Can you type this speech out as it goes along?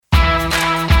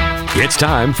It's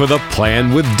time for the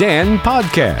Plan with Dan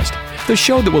podcast, the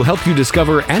show that will help you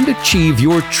discover and achieve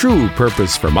your true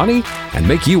purpose for money and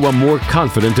make you a more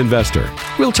confident investor.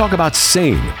 We'll talk about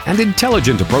sane and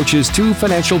intelligent approaches to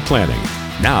financial planning.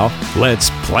 Now,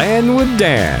 let's Plan with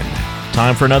Dan.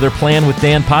 Time for another Plan with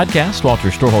Dan podcast. Walter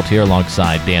Storholt here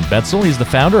alongside Dan Betzel. He's the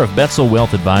founder of Betzel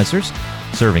Wealth Advisors,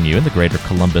 serving you in the greater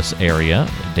Columbus area.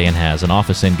 Dan has an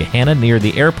office in Gahanna near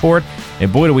the airport,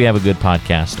 and boy, do we have a good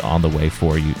podcast on the way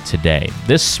for you today.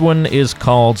 This one is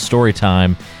called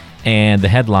Storytime, and the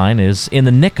headline is In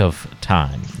the Nick of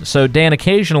Time. So, Dan,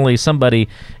 occasionally somebody,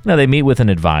 they meet with an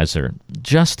advisor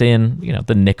just in,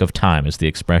 the nick of time, as the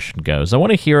expression goes. I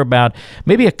want to hear about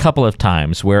maybe a couple of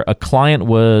times where a client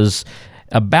was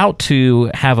about to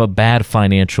have a bad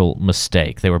financial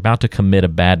mistake. They were about to commit a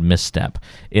bad misstep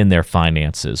in their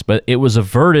finances, but it was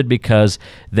averted because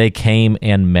they came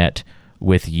and met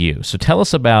with you. So tell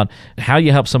us about how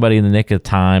you help somebody in the nick of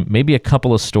time, maybe a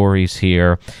couple of stories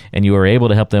here, and you were able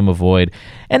to help them avoid,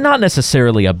 and not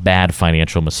necessarily a bad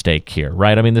financial mistake here,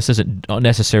 right? I mean, this isn't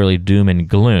necessarily doom and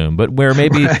gloom, but where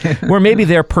maybe where maybe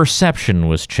their perception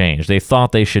was changed. They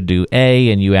thought they should do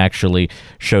A, and you actually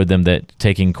showed them that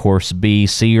taking course B,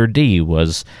 C, or D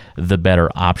was the better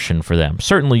option for them.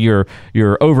 Certainly, you're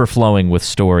overflowing with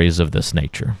stories of this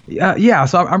nature. Yeah.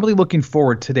 So I'm really looking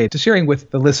forward today to sharing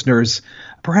with the listeners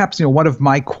perhaps one of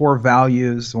my core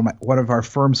values, or one of our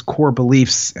firm's core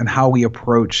beliefs, and how we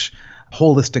approach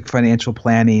holistic financial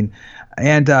planning.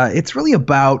 And it's really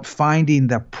about finding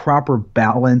the proper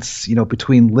balance,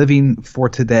 between living for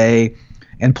today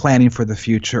and planning for the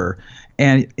future.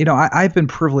 And I've been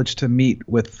privileged to meet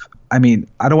with, I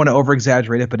don't want to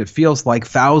over-exaggerate it, but it feels like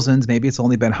thousands, maybe it's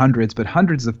only been hundreds, but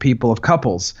hundreds of people, of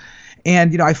couples.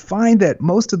 And, I find that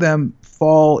most of them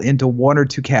fall into one or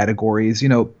two categories.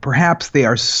 Perhaps they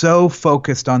are so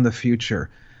focused on the future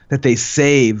that they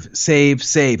save.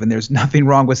 And there's nothing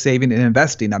wrong with saving and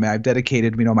investing. I've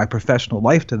dedicated, my professional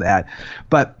life to that.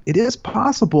 But it is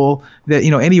possible that,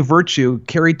 any virtue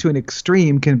carried to an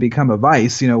extreme can become a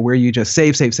vice, where you just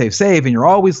save, and you're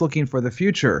always looking for the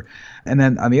future. And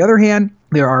then on the other hand,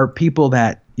 there are people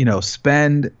that,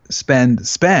 spend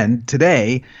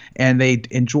today, and they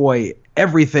enjoy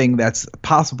everything that's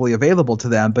possibly available to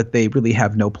them, but they really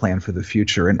have no plan for the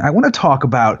future. And I want to talk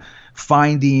about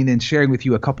finding and sharing with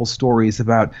you a couple stories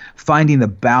about finding the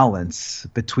balance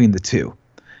between the two.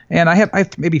 And I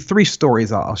have maybe three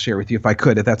stories I'll share with you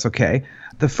if that's okay.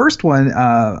 The first one,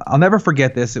 I'll never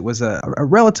forget this. It was a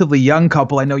relatively young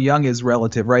couple. I know young is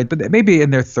relative, right? But maybe in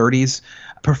their 30s,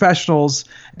 professionals.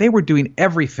 They were doing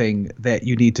everything that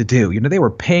you need to do. They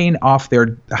were paying off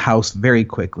their house very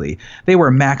quickly. They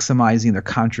were maximizing their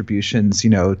contributions,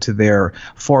 to their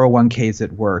 401ks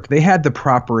at work. They had the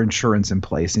proper insurance in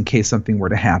place in case something were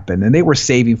to happen. And they were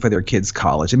saving for their kids'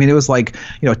 college. It was like,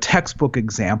 a textbook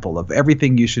example of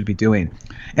everything you should be doing.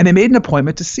 And they made an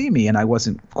appointment to see me, and I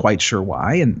wasn't quite sure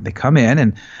why. And they come in,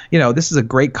 and, this is a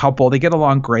great couple. They get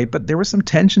along great, but there was some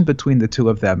tension between the two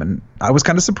of them. And I was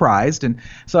kind of surprised. And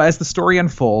so as the story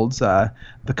unfolds, the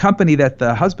company that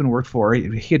the husband worked for,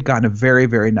 he had gotten a very,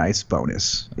 very nice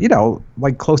bonus,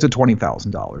 like close to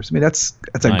 $20,000. That's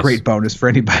nice. A great bonus for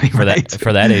anybody, for right?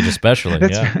 For that age especially.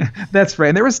 That's right.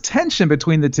 And there was tension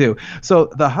between the two. So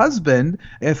the husband,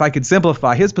 if I could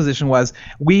simplify, his position was,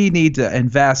 we need to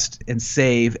invest and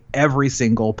save every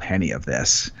single penny of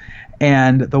this.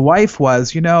 And the wife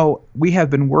was, we have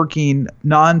been working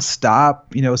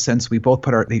nonstop, since we both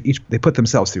they put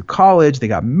themselves through college, they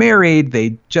got married,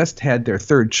 they just had their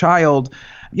third child,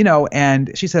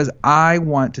 and she says, I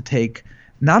want to take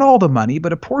not all the money,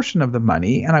 but a portion of the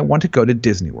money, and I want to go to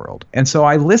Disney World. And so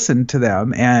I listened to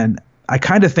them, and I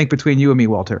kind of think, between you and me,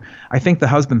 Walter, I think the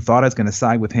husband thought I was going to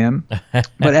side with him.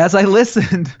 But as I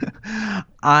listened,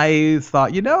 I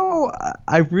thought,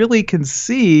 I really can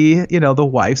see, the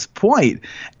wife's point.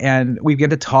 And we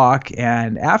began to talk.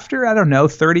 And after,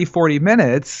 30, 40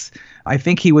 minutes, I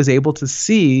think he was able to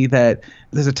see that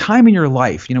there's a time in your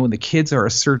life, when the kids are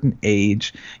a certain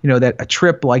age, that a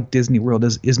trip like Disney World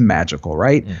is magical,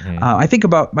 right? Mm-hmm. I think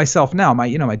about myself now.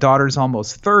 My daughter's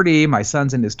almost 30. My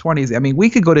son's in his 20s. We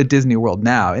could go to Disney World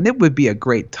now, and it would be a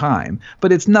great time.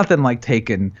 But it's nothing like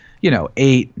taking,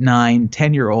 8, 9,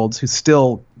 10-year-olds who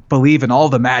still believe in all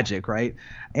the magic, right?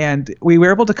 And we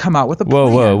were able to come out with a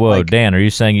plan. Whoa. Dan, are you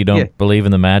saying you don't believe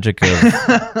in the magic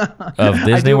of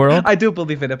Disney World? I do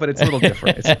believe in it, but it's a little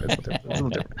different. It's a little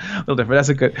different. That's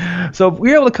a good. So we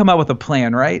were able to come out with a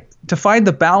plan, right? To find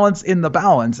the balance in the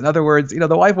balance. In other words,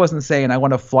 the wife wasn't saying, I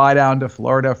want to fly down to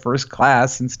Florida first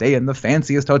class and stay in the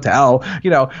fanciest hotel,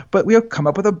 but we have come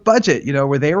up with a budget,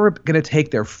 where they were going to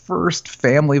take their first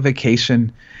family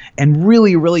vacation and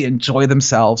really, really enjoy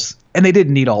themselves. And they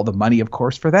didn't need all the money, of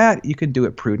course, for that. You could do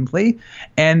it prudently.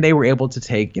 And they were able to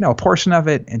take, a portion of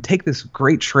it and take this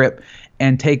great trip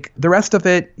and take the rest of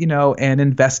it, and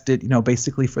invest it,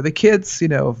 basically for the kids.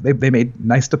 They made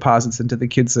nice deposits into the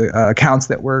kids' accounts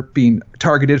that were being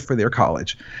targeted for their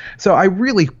college. So I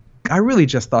really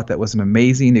just thought that was an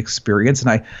amazing experience.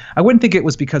 And I wouldn't think it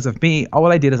was because of me. All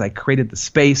what I did is I created the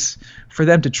space for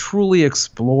them to truly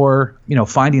explore,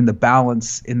 finding the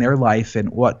balance in their life and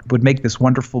what would make this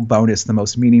wonderful bonus the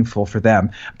most meaningful for them,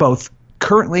 both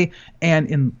currently and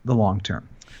in the long term.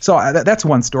 So that's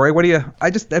one story.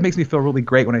 That makes me feel really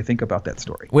great when I think about that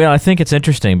story. Well, I think it's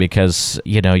interesting because,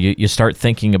 you start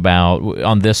thinking about,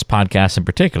 on this podcast in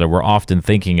particular, we're often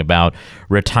thinking about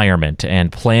retirement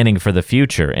and planning for the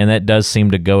future. And that does seem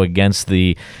to go against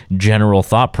the general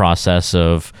thought process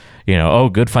of,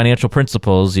 good financial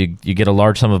principles. You get a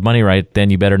large sum of money, right?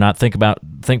 Then you better not think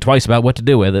twice about what to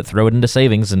do with it. Throw it into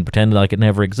savings and pretend like it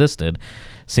never existed.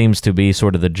 Seems to be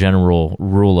sort of the general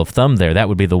rule of thumb there. That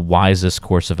would be the wisest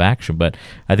course of action. But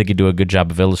I think you do a good job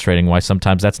of illustrating why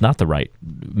sometimes that's not the right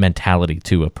mentality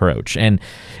to approach. And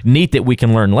neat that we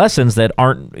can learn lessons that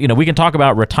aren't, we can talk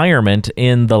about retirement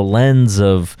in the lens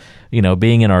of,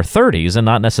 being in our 30s and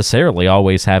not necessarily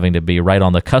always having to be right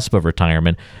on the cusp of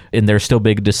retirement. And there's still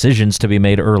big decisions to be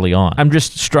made early on. I'm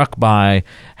just struck by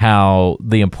how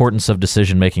the importance of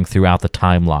decision making throughout the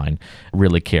timeline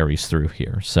really carries through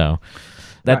here. So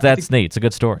that's neat. It's a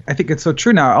good story. I think it's so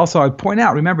true. Now, also, I point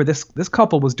out, remember, this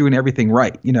couple was doing everything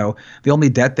right. The only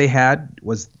debt they had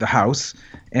was the house,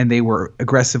 and they were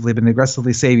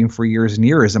aggressively saving for years and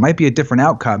years. It might be a different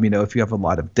outcome, if you have a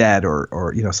lot of debt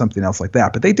or something else like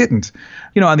that. But they didn't.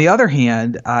 On the other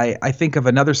hand, I think of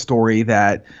another story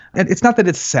that, and it's not that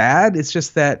it's sad, it's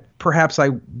just that perhaps I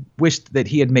wished that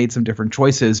he had made some different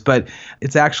choices, but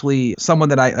it's actually someone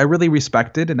that I really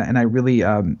respected and I really,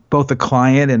 both a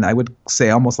client and I would say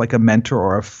almost like a mentor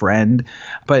or a friend.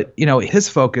 But, his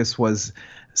focus was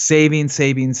saving.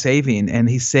 And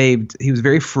he was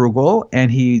very frugal,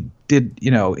 and he did,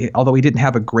 although he didn't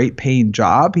have a great paying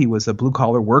job, he was a blue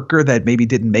collar worker that maybe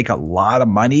didn't make a lot of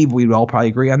money. We'd all probably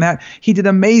agree on that. He did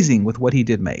amazing with what he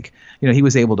did make. He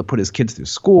was able to put his kids through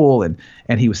school and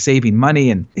he was saving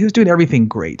money and he was doing everything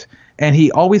great. And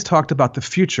he always talked about the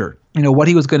future, what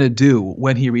he was going to do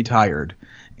when he retired.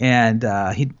 And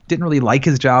he didn't really like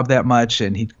his job that much,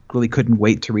 and he really couldn't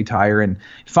wait to retire. And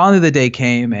finally the day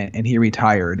came and he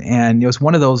retired. And it was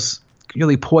one of those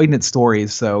really poignant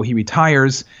stories. So he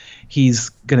retires. He's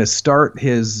going to start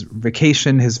his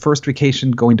first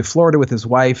vacation, going to Florida with his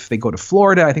wife. They go to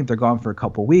Florida. I think they're gone for a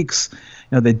couple weeks.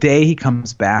 The day he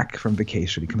comes back from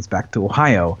vacation, he comes back to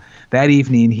Ohio. That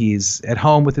evening, he's at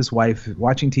home with his wife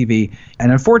watching TV.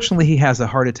 And unfortunately, he has a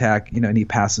heart attack, and he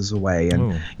passes away.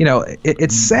 And,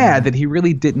 it's sad that he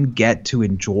really didn't get to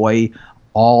enjoy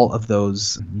all of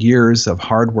those years of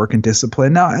hard work and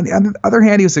discipline. Now, on the other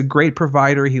hand, he was a great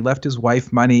provider. He left his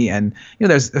wife money, and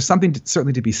there's something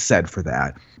certainly to be said for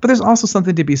that. But there's also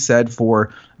something to be said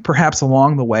for perhaps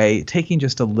along the way taking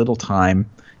just a little time,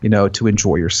 to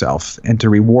enjoy yourself and to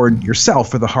reward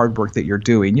yourself for the hard work that you're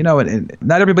doing. And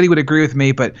not everybody would agree with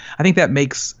me, but I think that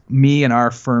makes me and our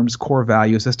firm's core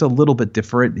values just a little bit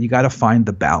different. You got to find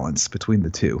the balance between the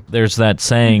two. There's that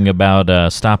saying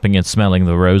about stopping and smelling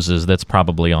the roses that's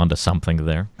probably onto something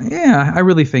there. Yeah, I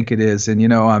really think it is.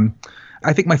 And,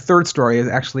 I think my third story is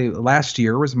actually last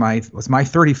year was my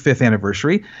 35th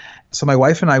anniversary. So my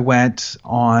wife and I went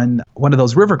on one of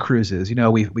those river cruises.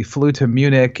 We flew to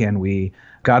Munich and we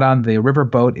got on the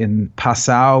riverboat in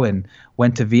Passau and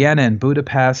went to Vienna and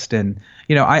Budapest. And,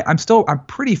 I'm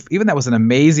pretty, even that was an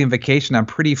amazing vacation. I'm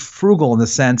pretty frugal in the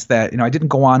sense that, I didn't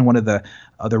go on one of the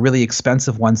really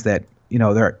expensive ones that,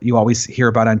 you always hear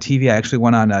about on TV. I actually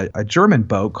went on a German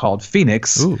boat called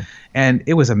Phoenix. Ooh. And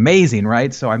it was amazing,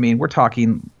 right? So, we're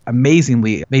talking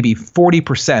amazingly, maybe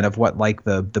 40% of what like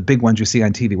the big ones you see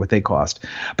on TV, what they cost.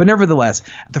 But nevertheless,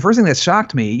 the first thing that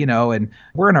shocked me, and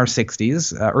we're in our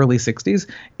 60s, early 60s,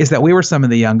 is that we were some of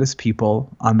the youngest people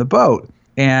on the boat.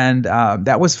 And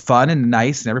that was fun and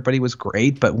nice, and everybody was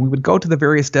great. But when we would go to the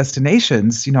various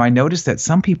destinations, I noticed that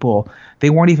some people, they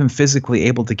weren't even physically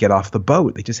able to get off the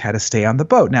boat. They just had to stay on the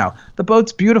boat. Now, the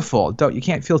boat's beautiful. You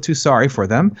can't feel too sorry for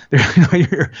them.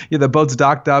 The boat's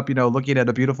docked up, looking at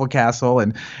a beautiful castle,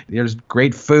 and there's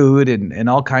great food and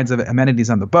all kinds of amenities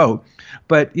on the boat.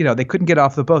 But, they couldn't get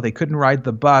off the boat. They couldn't ride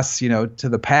the bus, to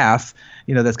the path,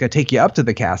 that's going to take you up to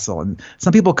the castle. And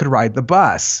some people could ride the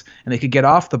bus, and they could get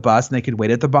off the bus, and they could wait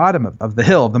at the bottom of the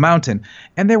hill, of the mountain.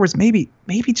 And there was maybe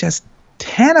just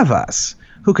 10 of us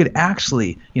who could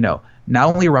actually,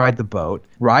 not only ride the boat,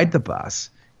 ride the bus,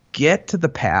 get to the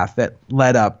path that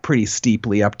led up pretty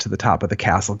steeply up to the top of the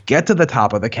castle, get to the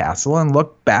top of the castle and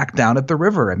look back down at the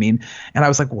river. And I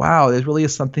was like, wow, there really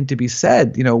is something to be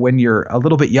said, when you're a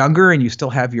little bit younger and you still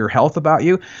have your health about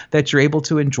you, that you're able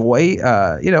to enjoy,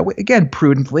 again,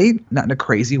 prudently, not in a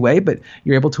crazy way, but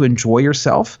you're able to enjoy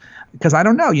yourself. Because I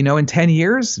don't know, in 10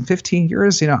 years, 15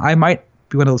 years, I might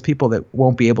be one of those people that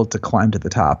won't be able to climb to the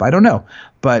top. I don't know.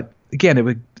 But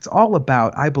again, it's all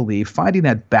about, I believe, finding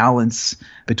that balance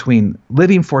between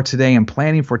living for today and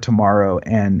planning for tomorrow,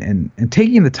 and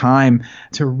taking the time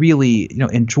to really,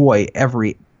 enjoy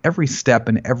every step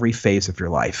and every phase of your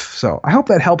life. So I hope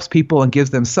that helps people and gives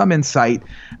them some insight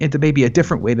into maybe a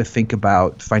different way to think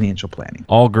about financial planning.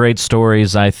 All great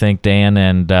stories, I think, Dan,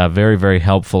 and very, very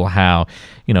helpful how,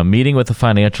 meeting with a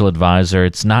financial advisor,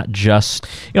 it's not just,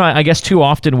 I guess too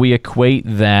often we equate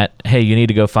that, hey, you need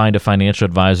to go find a financial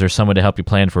advisor, someone to help you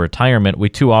plan for retirement. We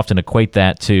too often equate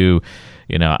that to,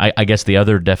 I guess the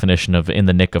other definition of in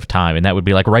the nick of time, and that would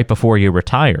be like right before you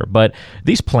retire. But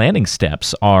these planning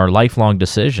steps are lifelong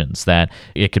decisions that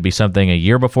it could be something a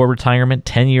year before retirement,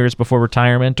 10 years before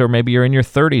retirement, or maybe you're in your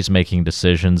 30s making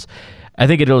decisions. I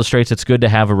think it illustrates it's good to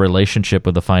have a relationship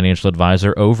with a financial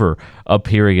advisor over a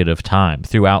period of time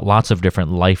throughout lots of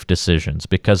different life decisions,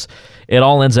 because it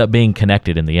all ends up being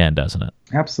connected in the end, doesn't it?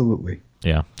 Absolutely.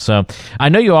 Yeah. So I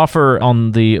know you offer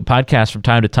on the podcast from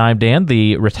time to time, Dan,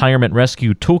 the Retirement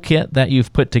Rescue Toolkit that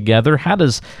you've put together. How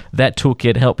does that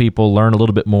toolkit help people learn a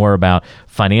little bit more about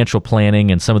financial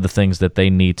planning and some of the things that they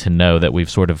need to know that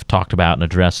we've sort of talked about and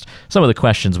addressed some of the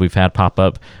questions we've had pop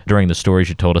up during the stories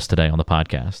you told us today on the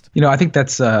podcast? I think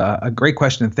that's a great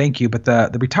question, and thank you. But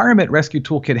the Retirement Rescue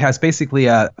Toolkit has basically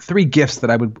 3 gifts that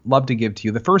I would love to give to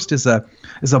you. The first is a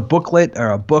booklet,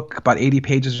 or a book about 80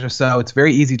 pages or so. It's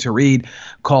very easy to read,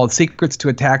 called Secrets to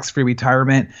a Tax-Free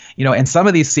Retirement. And some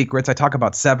of these secrets, I talk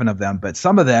about 7 of them, but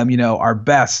some of them, are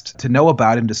best to know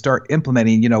about and to start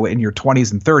implementing, in your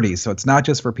 20s and 30s. So it's not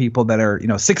just for people that are,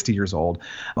 60 years old.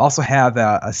 I also have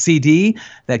a CD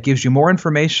that gives you more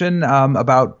information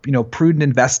about, prudent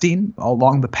investing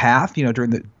along the path, during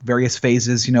the various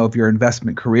phases, of your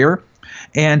investment career.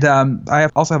 And I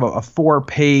also have a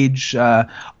 4-page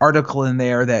article in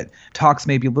there that talks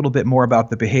maybe a little bit more about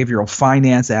the behavioral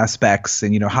finance aspects,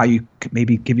 and how you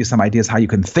maybe give you some ideas how you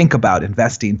can think about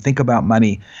investing, think about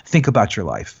money, think about your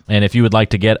life. And if you would like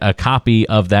to get a copy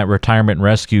of that Retirement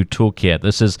Rescue Toolkit,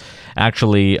 this is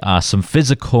actually some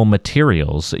physical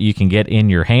materials that you can get in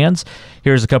your hands.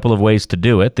 Here's a couple of ways to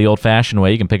do it. The old-fashioned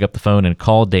way, you can pick up the phone and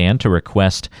call Dan to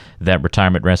request that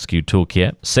Retirement Rescue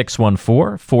Toolkit.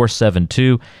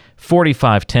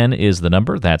 614-472-4510 is the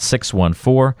number. That's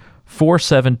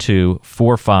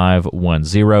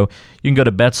 614-472-4510. You can go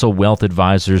to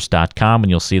BetzelWealthAdvisors.com,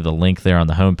 and you'll see the link there on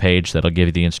the homepage that'll give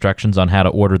you the instructions on how to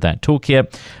order that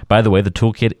toolkit. By the way, the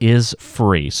toolkit is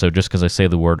free, so just because I say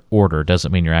the word order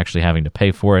doesn't mean you're actually having to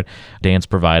pay for it. Dan's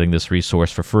providing this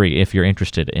resource for free if you're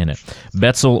interested in it.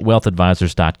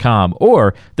 BetzelWealthAdvisors.com,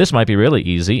 or this might be really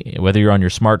easy, whether you're on your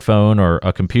smartphone or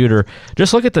a computer,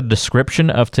 just look at the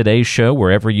description of today's show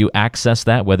wherever you access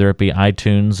that, whether it be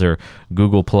iTunes or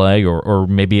Google Play, or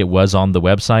maybe it was on the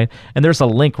website, and there's a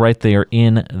link right there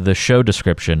in the show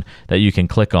description that you can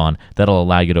click on that'll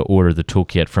allow you to order the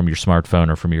toolkit from your smartphone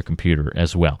or from your computer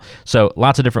as well. So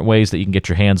lots of different ways that you can get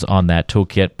your hands on that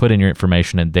toolkit. Put in your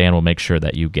information, and Dan will make sure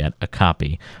that you get a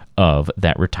copy of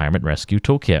that Retirement Rescue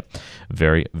Toolkit.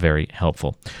 Very, very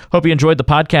helpful. Hope you enjoyed the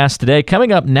podcast today.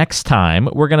 Coming up next time,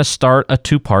 we're going to start a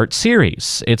 2-part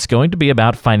series. It's going to be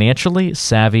about financially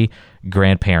savvy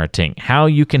grandparenting, how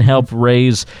you can help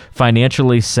raise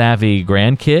financially savvy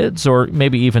grandkids, or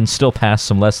maybe even still pass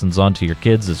some lessons on to your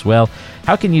kids as well.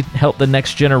 How can you help the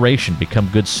next generation become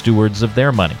good stewards of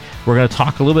their money? We're going to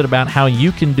talk a little bit about how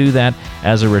you can do that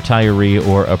as a retiree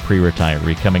or a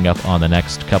pre-retiree coming up on the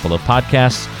next couple of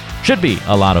podcasts. Should be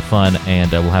a lot of fun,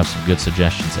 and we'll have some good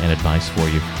suggestions and advice for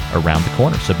you around the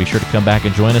corner. So be sure to come back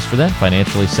and join us for that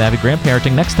Financially Savvy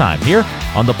Grandparenting next time here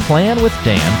on the Plan with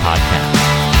Dan podcast.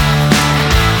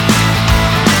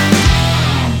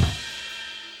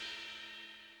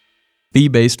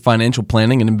 Fee-based financial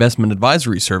planning and investment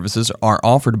advisory services are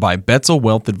offered by Betzel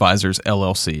Wealth Advisors,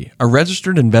 LLC, a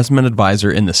registered investment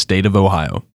advisor in the state of Ohio.